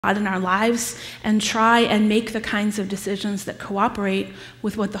God in our lives and try and make the kinds of decisions that cooperate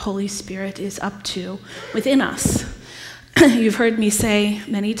with what the Holy Spirit is up to within us. You've heard me say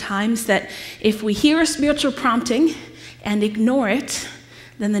many times that if we hear a spiritual prompting and ignore it,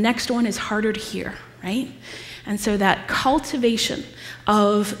 then the next one is harder to hear, right? And so that cultivation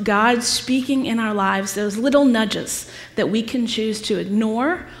of God speaking in our lives, those little nudges that we can choose to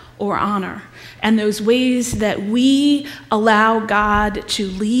ignore or honor, and those ways that we allow God to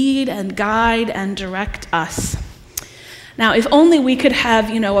lead and guide and direct us. Now, if only we could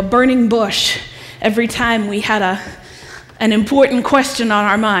have, a burning bush every time we had an important question on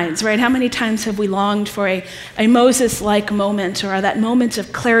our minds, right? How many times have we longed for a Moses-like moment, or that moment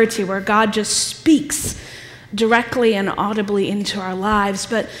of clarity where God just speaks directly and audibly into our lives?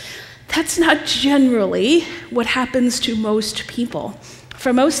 But that's not generally what happens to most people.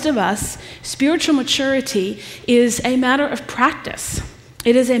 For most of us, spiritual maturity is a matter of practice.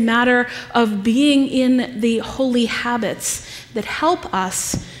 It is a matter of being in the holy habits that help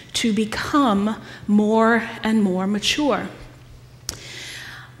us to become more and more mature.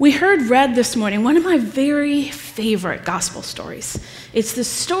 We heard read this morning one of my very favorite gospel stories. It's the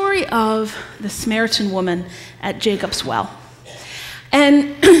story of the Samaritan woman at Jacob's well.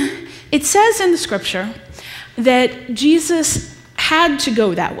 And it says in the scripture that Jesus had to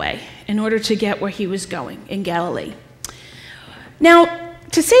go that way in order to get where he was going in Galilee. Now,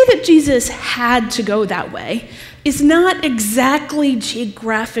 to say that Jesus had to go that way is not exactly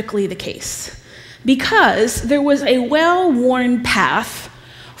geographically the case, because there was a well-worn path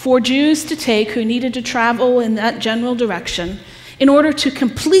for Jews to take who needed to travel in that general direction in order to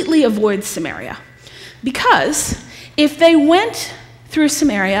completely avoid Samaria. Because if they went through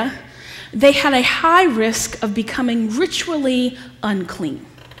Samaria, they had a high risk of becoming ritually unclean.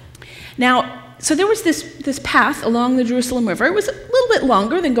 Now, so there was this path along the Jerusalem River. It was a little bit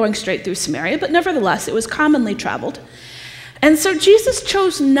longer than going straight through Samaria, but nevertheless, it was commonly traveled. And so Jesus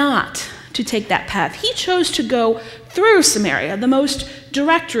chose not to take that path. He chose to go through Samaria, the most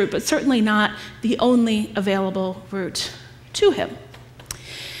direct route, but certainly not the only available route to him.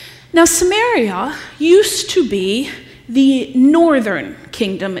 Now, Samaria used to be the northern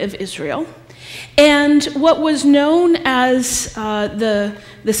kingdom of Israel, and what was known as the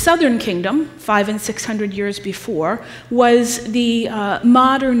southern kingdom, 500 and 600 years before, was the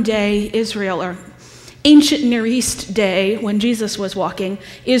modern day Israel, or ancient Near East day, when Jesus was walking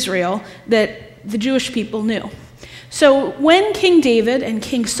Israel, that the Jewish people knew. So when King David and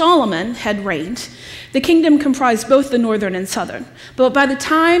King Solomon had reigned, the kingdom comprised both the northern and southern. But by the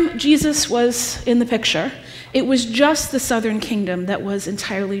time Jesus was in the picture, it was just the southern kingdom that was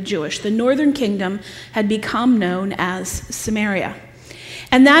entirely Jewish. The northern kingdom had become known as Samaria.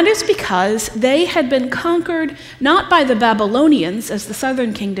 And that is because they had been conquered not by the Babylonians, as the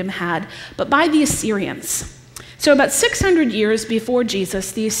southern kingdom had, but by the Assyrians. So about 600 years before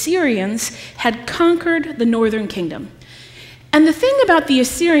Jesus, the Assyrians had conquered the northern kingdom. And the thing about the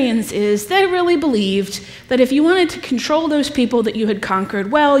Assyrians is they really believed that if you wanted to control those people that you had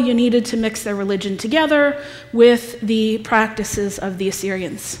conquered, well, you needed to mix their religion together with the practices of the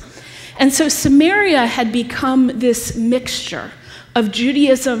Assyrians. And so Samaria had become this mixture of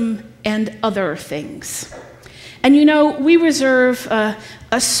Judaism and other things. And we reserve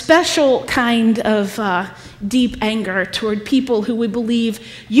a special kind of deep anger toward people who we believe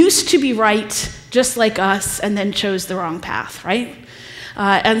used to be right just like us and then chose the wrong path, right?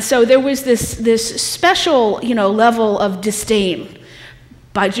 And so there was this special, level of disdain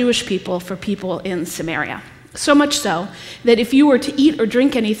by Jewish people for people in Samaria. So much so that if you were to eat or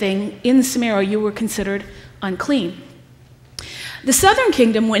drink anything in Samaria, you were considered unclean. The southern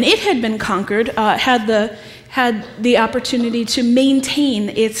kingdom, when it had been conquered, had the opportunity to maintain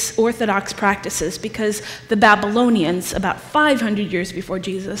its orthodox practices, because the Babylonians, about 500 years before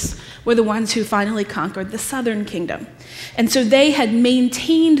Jesus, were the ones who finally conquered the southern kingdom. And so they had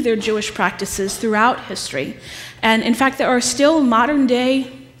maintained their Jewish practices throughout history. And in fact, there are still modern-day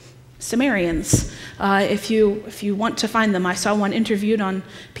Samaritans, if you want to find them. I saw one interviewed on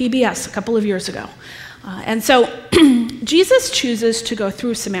PBS a couple of years ago. And so Jesus chooses to go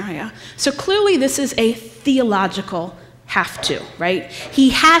through Samaria. So clearly this is a theological have to, right?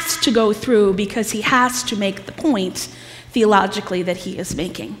 He has to go through because he has to make the point theologically that he is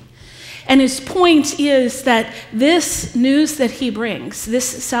making. And his point is that this news that he brings,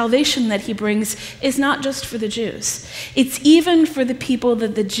 this salvation that he brings, is not just for the Jews. It's even for the people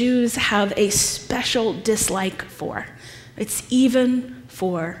that the Jews have a special dislike for. It's even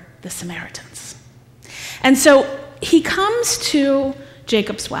for the Samaritans. And so he comes to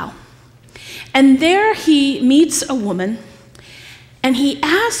Jacob's well. And there he meets a woman, And he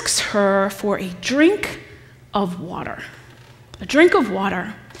asks her for a drink of water. A drink of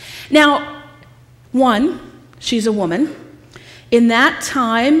water. Now, one, she's a woman. In that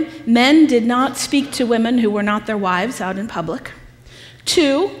time, men did not speak to women who were not their wives out in public.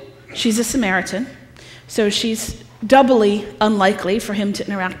 Two, she's a Samaritan, so she's doubly unlikely for him to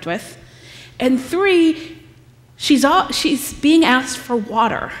interact with. And three, she's being asked for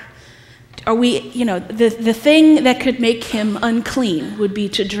water. The thing that could make him unclean would be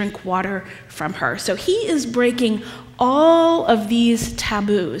to drink water from her. So he is breaking all of these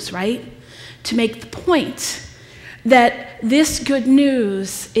taboos, right? To make the point that this good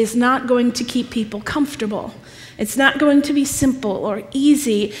news is not going to keep people comfortable. It's not going to be simple or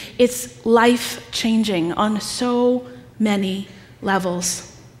easy. It's life-changing on so many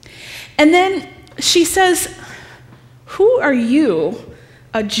levels. And then she says, "Who are you,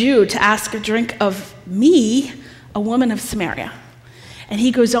 a Jew, to ask a drink of me, a woman of Samaria?" And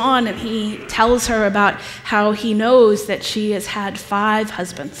he goes on and he tells her about how he knows that she has had 5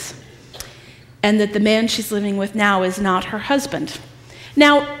 husbands and that the man she's living with now is not her husband.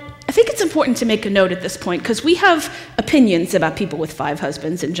 Now, I think it's important to make a note at this point because we have opinions about people with 5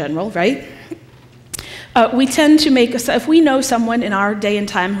 husbands in general, right? We tend to if we know someone in our day and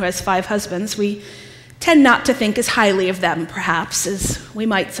time who has 5 husbands, we tend not to think as highly of them, perhaps, as we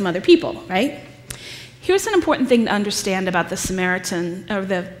might some other people, right? Here's an important thing to understand about the Samaritan, or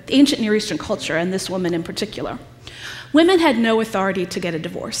the ancient Near Eastern culture, and this woman in particular. Women had no authority to get a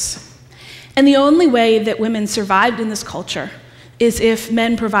divorce. And the only way that women survived in this culture is if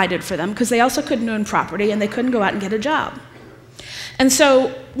men provided for them, because they also couldn't own property and they couldn't go out and get a job. And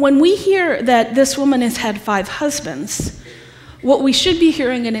so when we hear that this woman has had 5 husbands, what we should be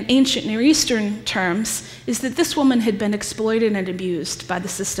hearing in an ancient Near Eastern terms is that this woman had been exploited and abused by the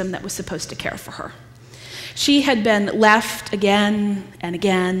system that was supposed to care for her. She had been left again and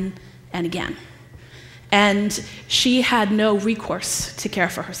again and again. And she had no recourse to care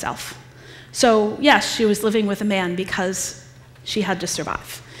for herself. So yes, she was living with a man because she had to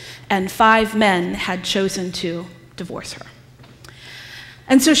survive. And 5 men had chosen to divorce her.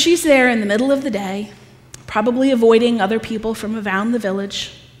 And so she's there in the middle of the day, probably avoiding other people from around the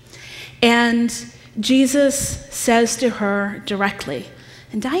village. And Jesus says to her directly,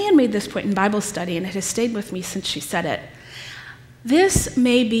 and Diane made this point in Bible study, and it has stayed with me since she said it. This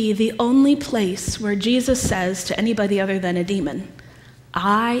may be the only place where Jesus says to anybody other than a demon,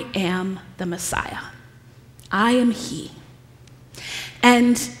 "I am the Messiah. I am he."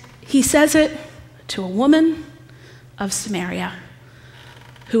 And he says it to a woman of Samaria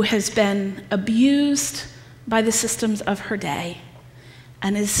who has been abused by the systems of her day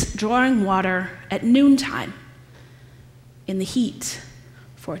and is drawing water at noontime in the heat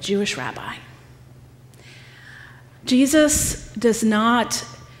for a Jewish rabbi. Jesus does not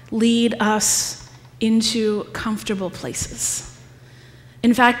lead us into comfortable places.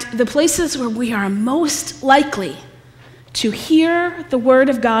 In fact, the places where we are most likely to hear the word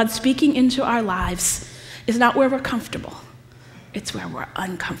of God speaking into our lives is not where we're comfortable. It's where we're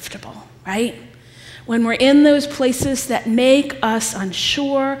uncomfortable, right? When we're in those places that make us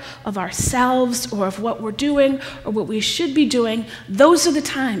unsure of ourselves or of what we're doing or what we should be doing, those are the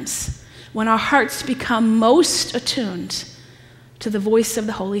times when our hearts become most attuned to the voice of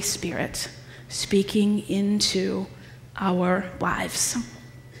the Holy Spirit speaking into our lives.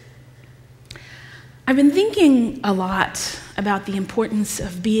 I've been thinking a lot about the importance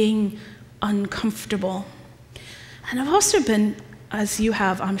of being uncomfortable. And I've also been, as you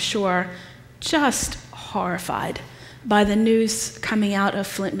have, I'm sure, just horrified by the news coming out of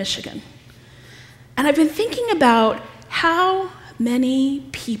Flint, Michigan. And I've been thinking about how many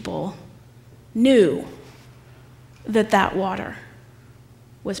people knew that that water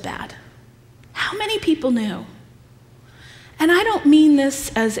was bad. How many people knew? And I don't mean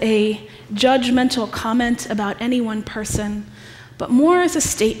this as a judgmental comment about any one person, but more as a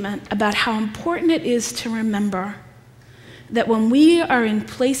statement about how important it is to remember that when we are in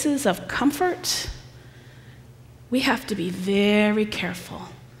places of comfort, we have to be very careful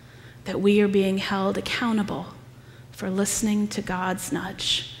that we are being held accountable for listening to God's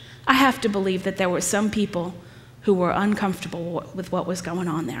nudge. I have to believe that there were some people who were uncomfortable with what was going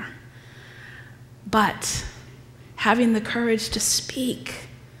on there. But having the courage to speak,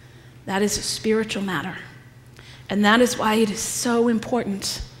 that is a spiritual matter. And that is why it is so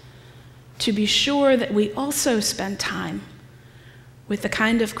important to be sure that we also spend time with the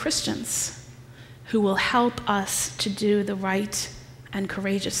kind of Christians who will help us to do the right and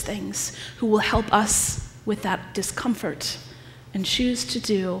courageous things, who will help us with that discomfort and choose to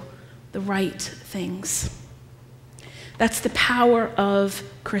do the right things. That's the power of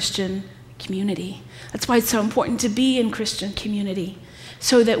Christian community. That's why it's so important to be in Christian community,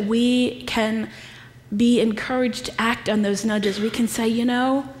 so that we can be encouraged to act on those nudges. We can say, you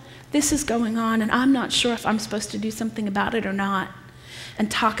know, this is going on, and I'm not sure if I'm supposed to do something about it or not, and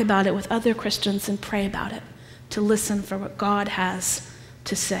talk about it with other Christians and pray about it, to listen for what God has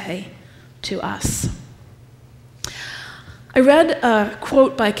to say to us. I read a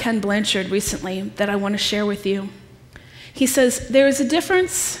quote by Ken Blanchard recently that I want to share with you. He says, there is a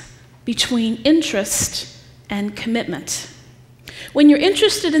difference between interest and commitment. When you're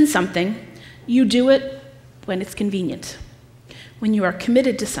interested in something, you do it when it's convenient. When you are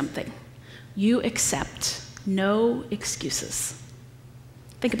committed to something, you accept no excuses.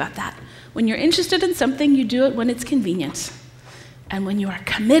 Think about that. When you're interested in something, you do it when it's convenient. And when you are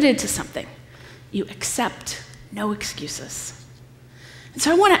committed to something, you accept no excuses. And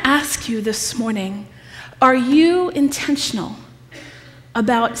so I want to ask you this morning, are you intentional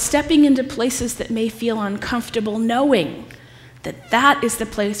about stepping into places that may feel uncomfortable, knowing that that is the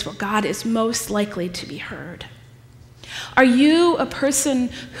place where God is most likely to be heard? Are you a person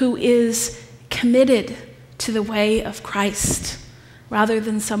who is committed to the way of Christ rather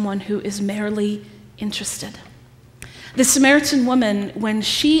than someone who is merely interested? The Samaritan woman, when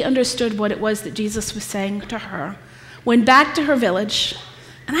she understood what it was that Jesus was saying to her, went back to her village,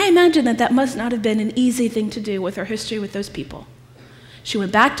 and I imagine that that must not have been an easy thing to do with her history with those people. She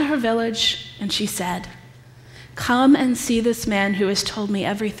went back to her village and she said, "Come and see this man who has told me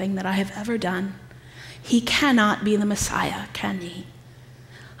everything that I have ever done. He cannot be the Messiah, can he?"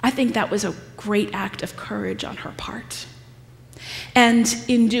 I think that was a great act of courage on her part. And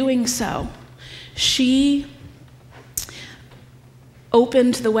in doing so, she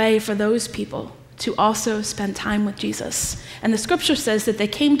opened the way for those people to also spend time with Jesus. And the scripture says that they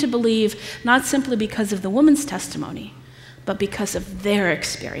came to believe not simply because of the woman's testimony, but because of their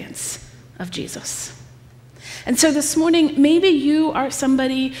experience of Jesus. And so this morning, maybe you are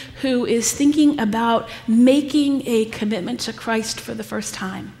somebody who is thinking about making a commitment to Christ for the first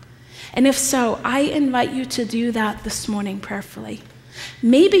time. And if so, I invite you to do that this morning prayerfully.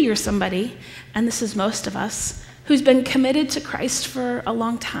 Maybe you're somebody, and this is most of us, who's been committed to Christ for a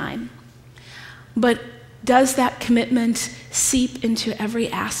long time. But does that commitment seep into every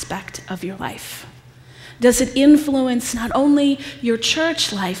aspect of your life? Does it influence not only your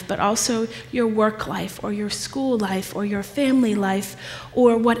church life, but also your work life or your school life or your family life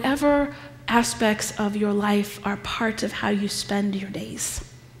or whatever aspects of your life are part of how you spend your days?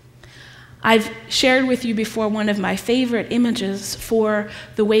 I've shared with you before one of my favorite images for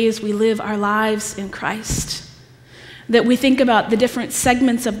the ways we live our lives in Christ. That we think about the different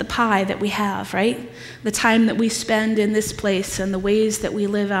segments of the pie that we have, right? The time that we spend in this place and the ways that we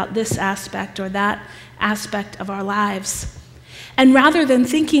live out this aspect or that aspect of our lives. And rather than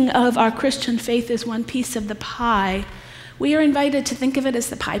thinking of our Christian faith as one piece of the pie, we are invited to think of it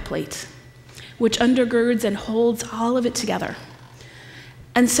as the pie plate, which undergirds and holds all of it together.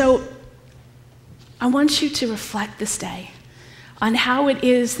 And so I want you to reflect this day on how it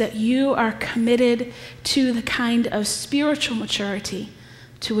is that you are committed to the kind of spiritual maturity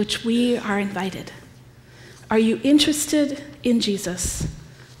to which we are invited. Are you interested in Jesus,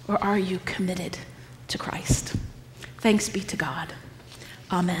 or are you committed to Christ? Thanks be to God.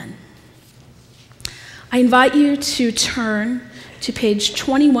 Amen. I invite you to turn to page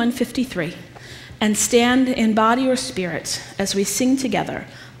 2153 and stand in body or spirit as we sing together,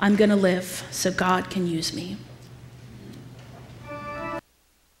 "I'm Gonna Live So God Can Use Me."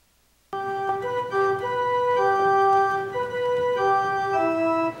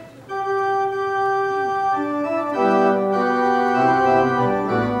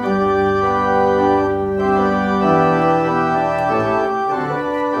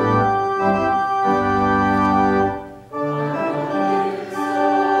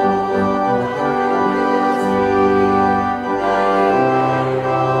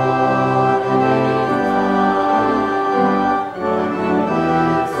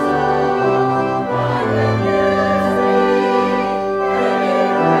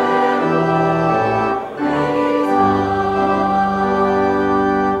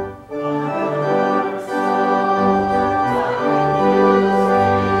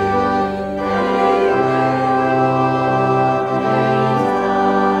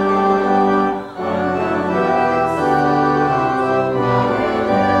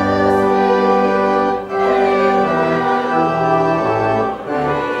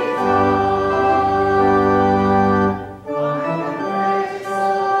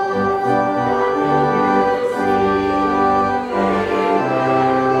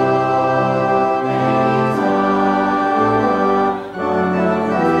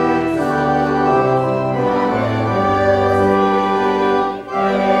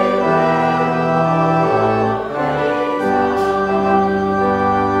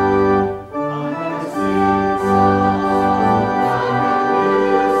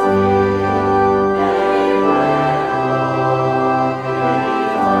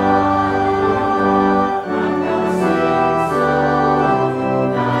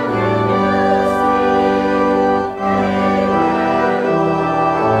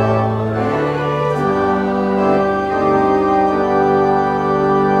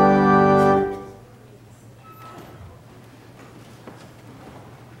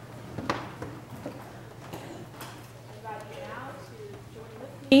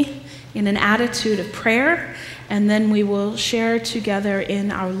 in an attitude of prayer, and then we will share together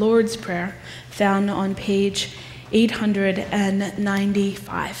in our Lord's Prayer, found on page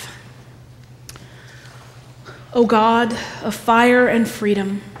 895. O God of fire and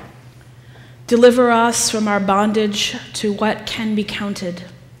freedom, deliver us from our bondage to what can be counted,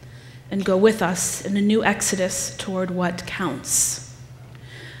 and go with us in a new exodus toward what counts,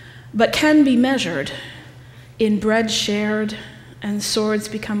 but can be measured in bread shared and swords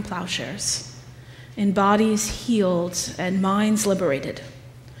become plowshares, in bodies healed and minds liberated,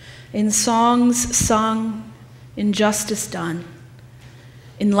 in songs sung, in justice done,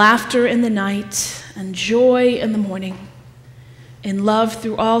 in laughter in the night and joy in the morning, in love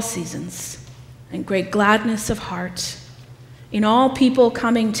through all seasons and great gladness of heart, in all people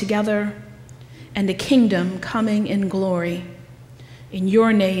coming together and a kingdom coming in glory, in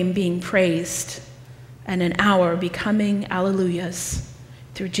your name being praised and an hour becoming alleluias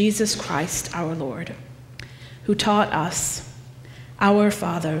through Jesus Christ our Lord, who taught us, Our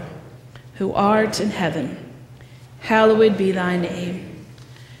Father, who art in heaven, hallowed be thy name.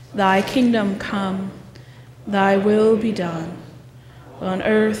 Thy kingdom come, thy will be done, on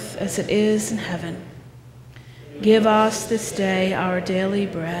earth as it is in heaven. Give us this day our daily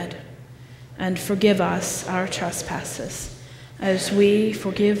bread, and forgive us our trespasses, as we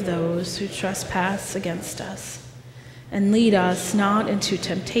forgive those who trespass against us. And lead us not into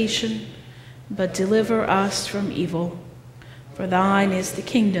temptation, but deliver us from evil. For thine is the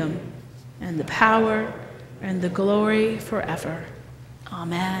kingdom, and the power, and the glory forever.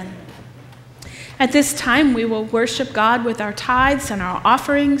 Amen. At this time, we will worship God with our tithes and our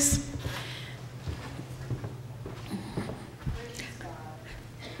offerings.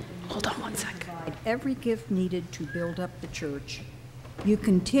 Hold on one second. Every gift needed to build up the church. You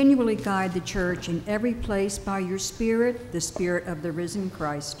continually guide the church in every place by your Spirit, the Spirit of the risen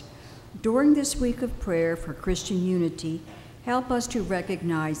Christ. During this week of prayer for Christian unity, help us to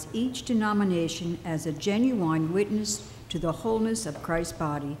recognize each denomination as a genuine witness to the wholeness of Christ's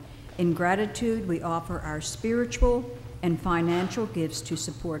body. In gratitude, we offer our spiritual and financial gifts to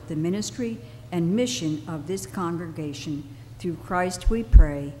support the ministry and mission of this congregation. Through Christ we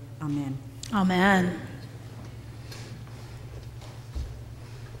pray. Amen. Amen.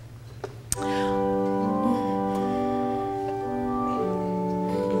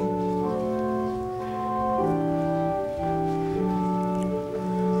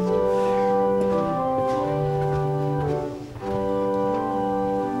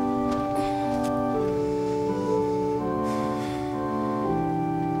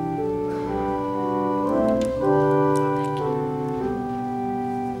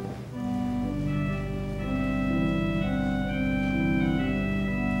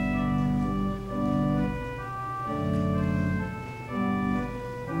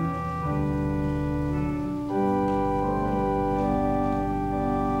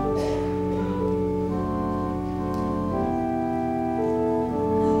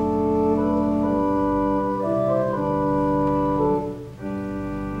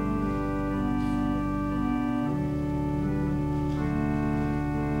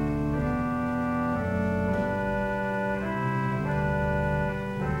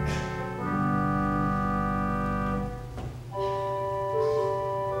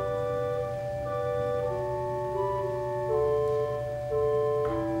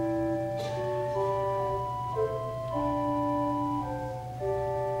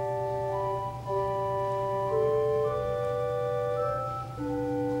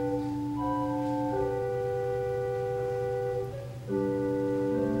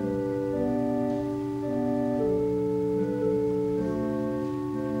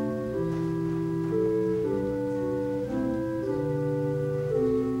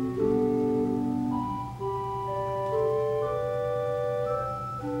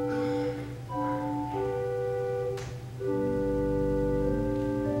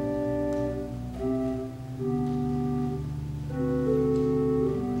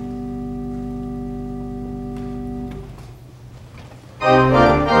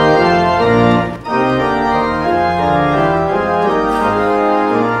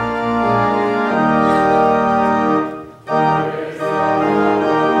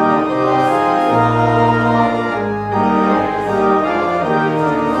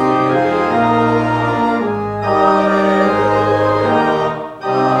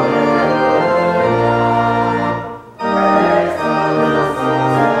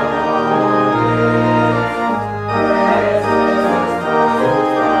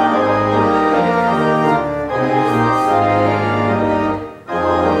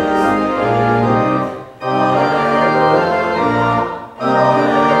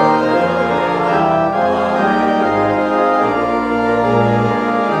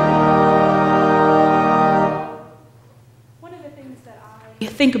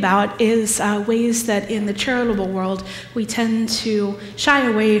 about is ways that in the charitable world we tend to shy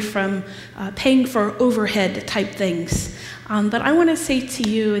away from paying for overhead type things. But I want to say to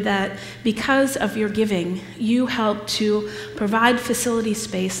you that because of your giving, you help to provide facility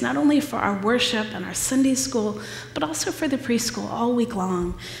space, not only for our worship and our Sunday school, but also for the preschool all week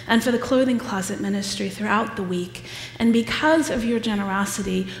long, and for the clothing closet ministry throughout the week. And because of your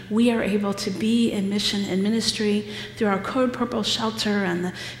generosity, we are able to be in mission and ministry through our Code Purple shelter and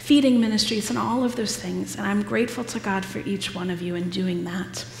the feeding ministries and all of those things. And I'm grateful to God for each one of you in doing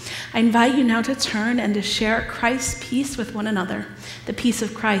that. I invite you now to turn and to share Christ's peace with one another. The peace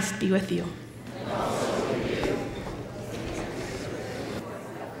of Christ be with you. And also with you.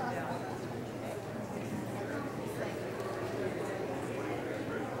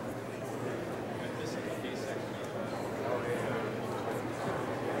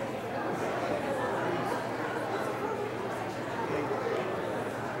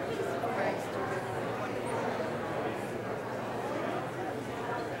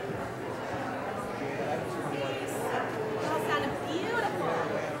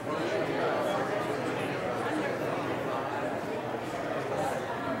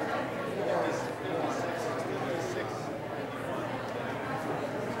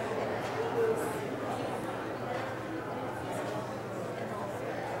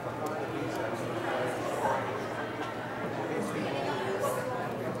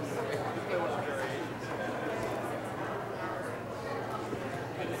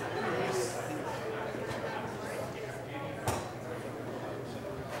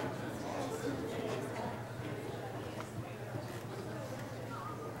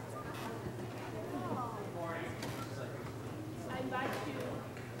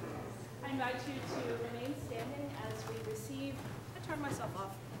 I invite you to remain standing as we receive. I turned myself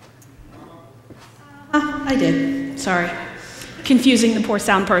off. I did. Sorry. Confusing the poor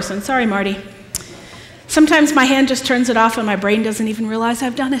sound person. Sorry, Marty. Sometimes my hand just turns it off and my brain doesn't even realize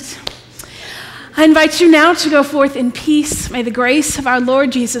I've done it. I invite you now to go forth in peace. May the grace of our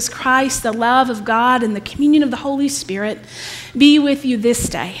Lord Jesus Christ, the love of God, and the communion of the Holy Spirit be with you this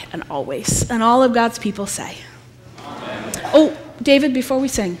day and always. And all of God's people say. Amen. Oh, David, before we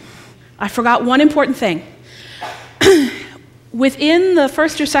sing, I forgot one important thing. Within the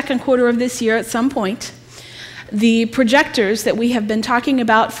first or second quarter of this year at some point, the projectors that we have been talking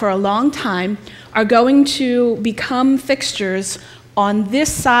about for a long time are going to become fixtures on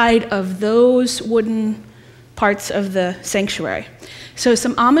this side of those wooden parts of the sanctuary. So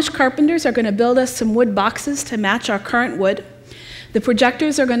some Amish carpenters are going to build us some wood boxes to match our current wood. The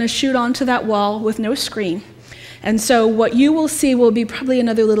projectors are going to shoot onto that wall with no screen. And so what you will see will be probably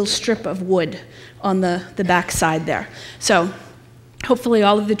another little strip of wood on the back side there. So hopefully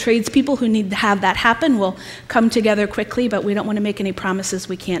all of the tradespeople who need to have that happen will come together quickly, but we don't want to make any promises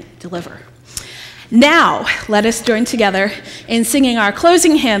we can't deliver. Now, let us join together in singing our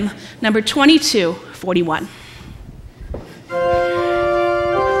closing hymn, number 2241.